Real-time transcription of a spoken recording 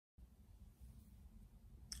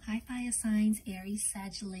Hi fire signs, Aries,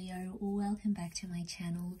 Sag, Leo, welcome back to my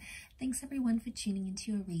channel. Thanks everyone for tuning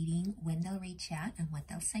into your reading, when they'll reach out and what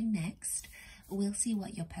they'll say next. We'll see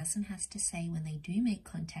what your person has to say when they do make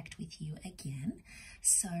contact with you again.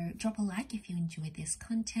 So drop a like if you enjoyed this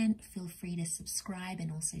content. Feel free to subscribe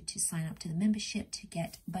and also to sign up to the membership to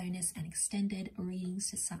get bonus and extended readings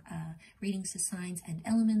to signs and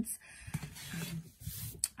elements.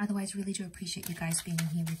 Otherwise, really do appreciate you guys being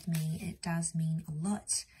here with me. It does mean a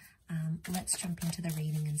lot. Let's jump into the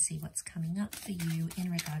reading and see what's coming up for you in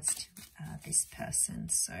regards to this person.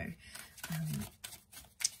 So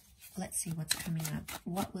let's see what's coming up.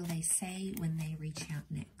 What will they say when they reach out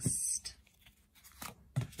next?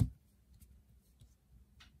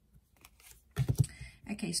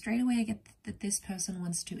 Okay, straight away I get that this person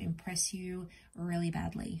wants to impress you really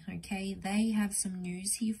badly, okay? They have some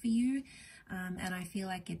news here for you. And I feel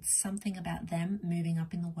like it's something about them moving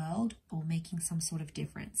up in the world or making some sort of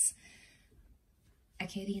difference.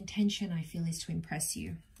 Okay, the intention I feel is to impress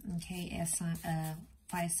you. Okay,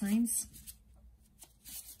 fire signs.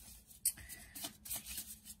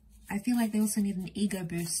 I feel like they also need an ego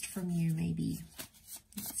boost from you, maybe.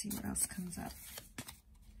 Let's see what else comes up.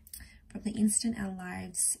 From the instant our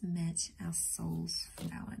lives met, our souls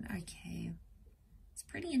flowered. Okay, it's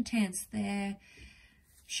pretty intense. They're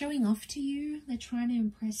showing off to you, they're trying to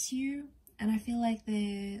impress you, and I feel like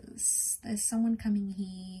there's someone coming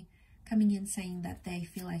in saying that they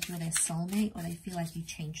feel like you're their soulmate or they feel like you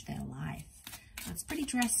changed their life. That's pretty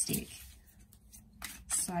drastic.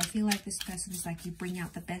 So I feel like this person is like, you bring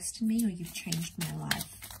out the best in me or you've changed my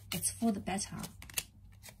life. It's for the better.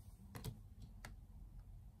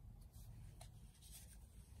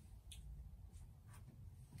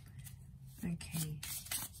 Okay.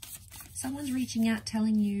 Someone's reaching out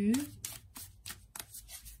telling you,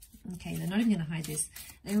 okay, they're not even going to hide this.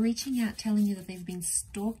 They're reaching out telling you that they've been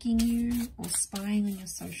stalking you or spying on your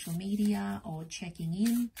social media or checking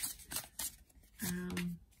in.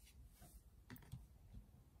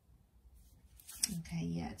 Okay,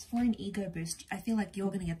 yeah, it's for an ego boost. I feel like you're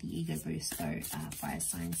going to get the ego boost though, fire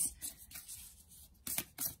signs.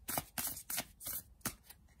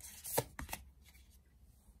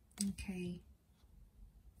 Okay.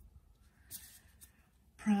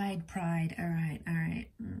 Pride. All right.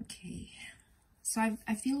 Okay. So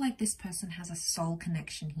I feel like this person has a soul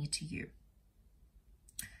connection here to you.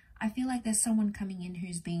 I feel like there's someone coming in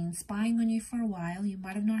who's been spying on you for a while. You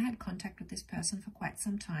might have not had contact with this person for quite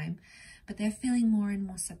some time, but they're feeling more and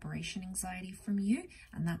more separation anxiety from you,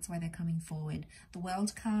 and that's why they're coming forward. The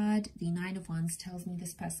World card, the Nine of Wands, tells me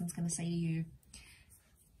this person's going to say to you,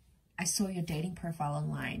 I saw your dating profile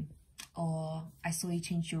online. Or I saw you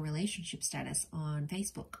change your relationship status on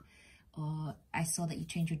Facebook, or I saw that you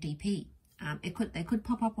changed your DP. They could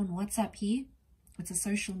pop up on WhatsApp here. It's a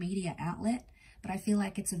social media outlet, but I feel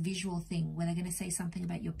like it's a visual thing where they're going to say something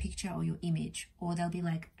about your picture or your image, or they'll be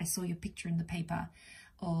like, I saw your picture in the paper,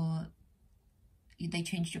 or they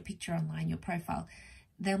changed your picture online, your profile.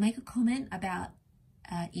 They'll make a comment about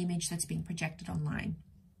an image that's being projected online.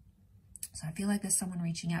 So I feel like there's someone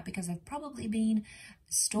reaching out because they've probably been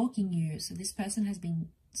stalking you. So this person has been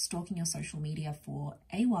stalking your social media for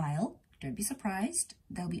a while. Don't be surprised.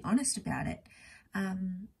 They'll be honest about it.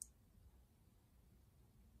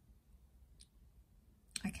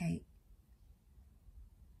 Okay.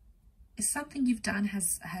 Is something you've done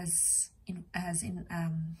has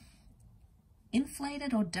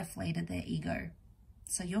inflated or deflated their ego.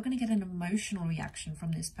 So you're going to get an emotional reaction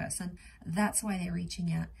from this person. That's why they're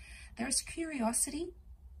reaching out. There's curiosity.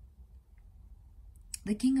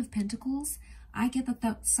 The King of Pentacles, I get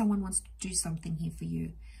that someone wants to do something here for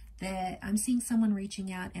you. I'm seeing someone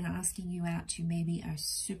reaching out and asking you out to maybe a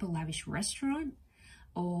super lavish restaurant,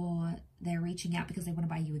 or they're reaching out because they want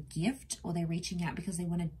to buy you a gift, or they're reaching out because they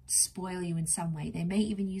want to spoil you in some way. They may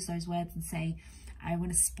even use those words and say, I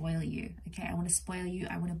want to spoil you. Okay, I want to spoil you.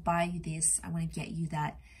 I want to buy you this. I want to get you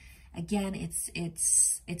that. Again, it's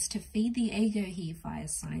to feed the ego here, fire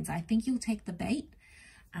signs. I think you'll take the bait.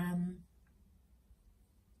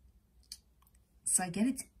 So I get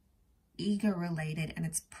it's ego related and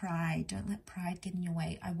it's pride. Don't let pride get in your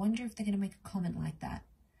way. I wonder if they're going to make a comment like that.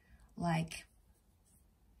 Like,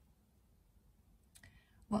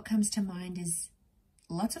 what comes to mind is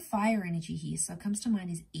lots of fire energy here. So what comes to mind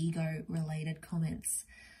is ego related comments.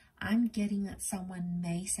 I'm getting that someone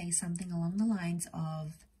may say something along the lines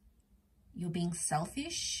of, you're being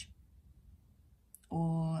selfish,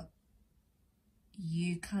 or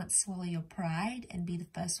you can't swallow your pride and be the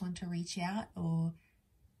first one to reach out, or,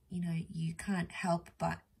 you know, you can't help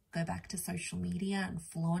but go back to social media and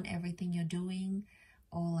flaunt everything you're doing,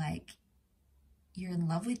 or like you're in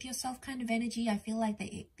love with yourself kind of energy. I feel like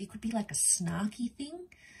it could be like a snarky thing.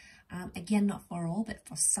 Again, not for all, but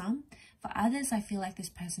for some. For others, I feel like this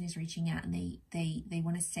person is reaching out and they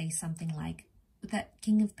want to say something like, with that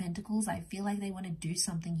King of Pentacles, I feel like they want to do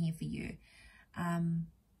something here for you.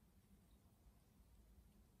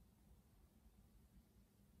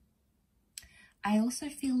 I also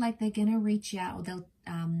feel like they're going to reach out, or they'll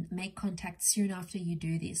make contact soon after you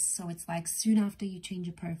do this. So it's like soon after you change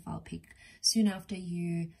your profile pic, soon after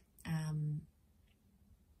you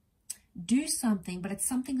do something, but it's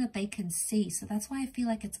something that they can see. So that's why I feel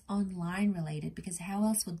like it's online related, because how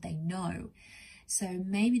else would they know? So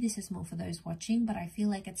maybe this is more for those watching, but I feel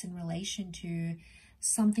like it's in relation to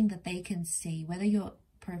something that they can see, whether your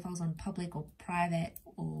profile's on public or private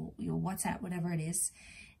or your WhatsApp, whatever it is,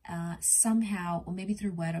 somehow, or maybe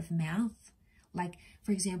through word of mouth. Like,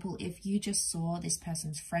 for example, if you just saw this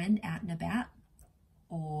person's friend out and about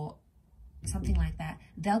or something like that,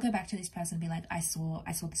 they'll go back to this person and be like, I saw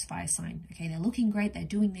this fire sign. Okay, they're looking great, they're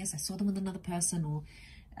doing this, I saw them with another person, or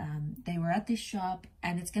they were at this shop,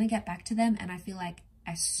 and it's going to get back to them. And I feel like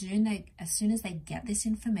as soon as they get this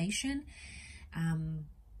information,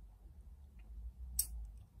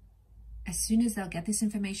 as soon as they'll get this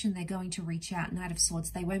information, they're going to reach out. Knight of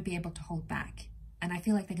Swords, they won't be able to hold back. And I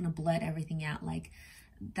feel like they're going to blurt everything out. Like,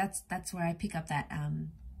 that's where I pick up that,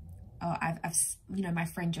 oh, I've you know, my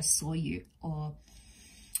friend just saw you, or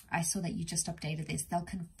I saw that you just updated this. They'll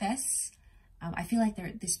confess. I feel like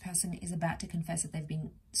this person is about to confess that they've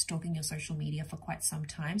been stalking your social media for quite some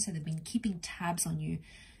time. So they've been keeping tabs on you.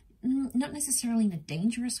 Not necessarily in a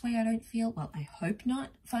dangerous way, I don't feel. Well, I hope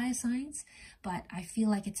not, fire signs. But I feel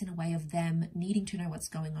like it's in a way of them needing to know what's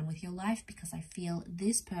going on with your life, because I feel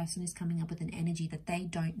this person is coming up with an energy that they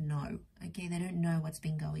don't know. Okay, they don't know what's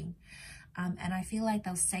been going. And I feel like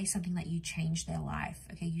they'll say something that you changed their life.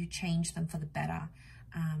 Okay, you changed them for the better.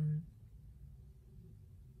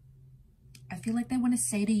 I feel like they want to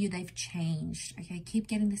say to you they've changed. Okay, keep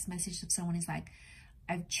getting this message that someone is like,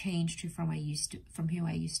 I've changed from who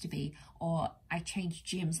I used to be, or I changed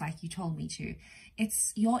gyms like you told me to.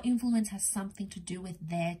 It's your influence has something to do with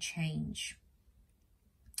their change.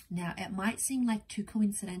 Now, it might seem like too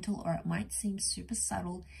coincidental, or it might seem super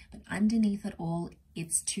subtle, but underneath it all,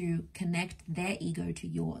 it's to connect their ego to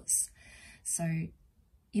yours. So,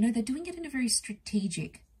 you know, they're doing it in a very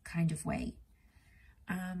strategic kind of way.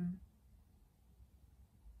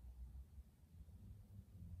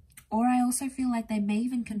 Or I also feel like they may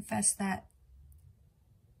even confess that,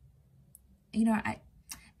 you know,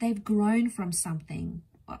 they've grown from something.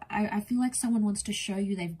 I feel like someone wants to show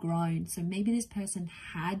you they've grown. So maybe this person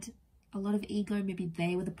had a lot of ego. Maybe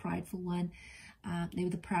they were the prideful one. They were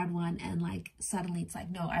the proud one. And like suddenly it's like,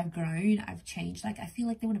 no, I've grown. I've changed. Like I feel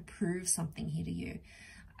like they want to prove something here to you.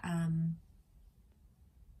 And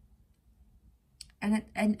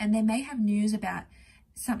they may have news about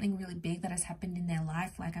something really big that has happened in their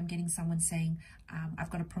life. Like I'm getting someone saying, I've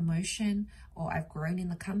got a promotion, or I've grown in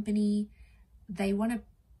the company. They want to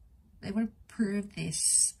prove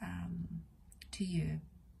this to you.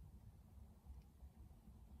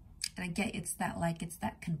 And I get it's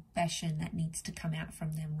that confession that needs to come out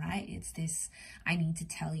from them, right? It's this, I need to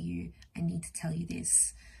tell you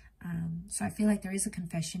this. So I feel like there is a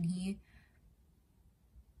confession here.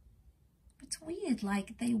 It's weird,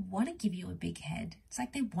 like they want to give you a big head. It's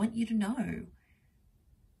like they want you to know.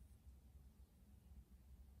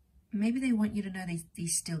 Maybe they want you to know they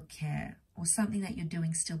still care, or something that you're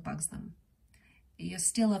doing still bugs them. You're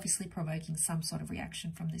still obviously provoking some sort of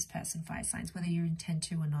reaction from this person, fire signs, whether you intend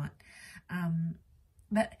to or not.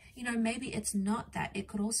 But, you know, maybe it's not that. It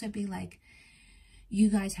could also be like you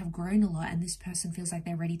guys have grown a lot and this person feels like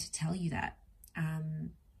they're ready to tell you that.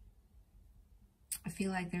 I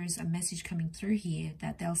feel like there is a message coming through here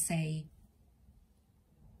that they'll say,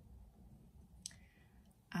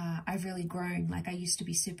 I've really grown. Like I used to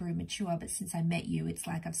be super immature, but since I met you, it's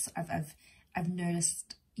like I've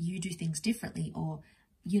noticed you do things differently. Or,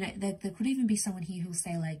 you know, there could even be someone here who'll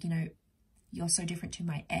say like, you know, you're so different to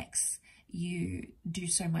my ex. You do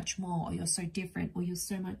so much more, or you're so different, or you're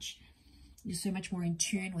so much more in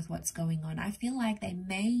tune with what's going on. I feel like they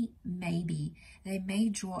may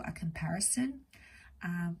draw a comparison.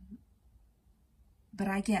 But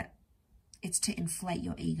I get it's to inflate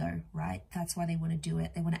your ego, right? That's why they want to do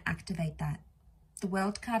it. They want to activate that. The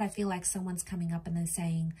World card, I feel like someone's coming up and they're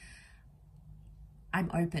saying, I'm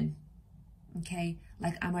open, okay?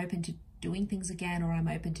 Like I'm open to doing things again, or I'm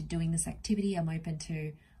open to doing this activity. I'm open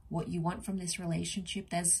to what you want from this relationship.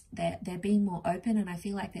 They're being more open, and I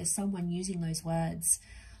feel like there's someone using those words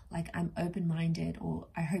like I'm open-minded, or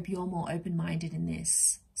I hope you're more open-minded in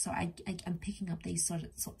this. So I'm picking up these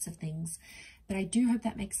sorts of things, but I do hope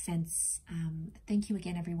that makes sense. Thank you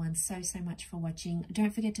again, everyone, so much for watching.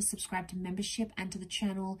 Don't forget to subscribe to membership and to the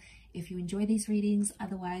channel if you enjoy these readings.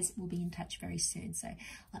 Otherwise, we'll be in touch very soon. So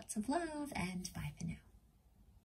lots of love, and bye for now.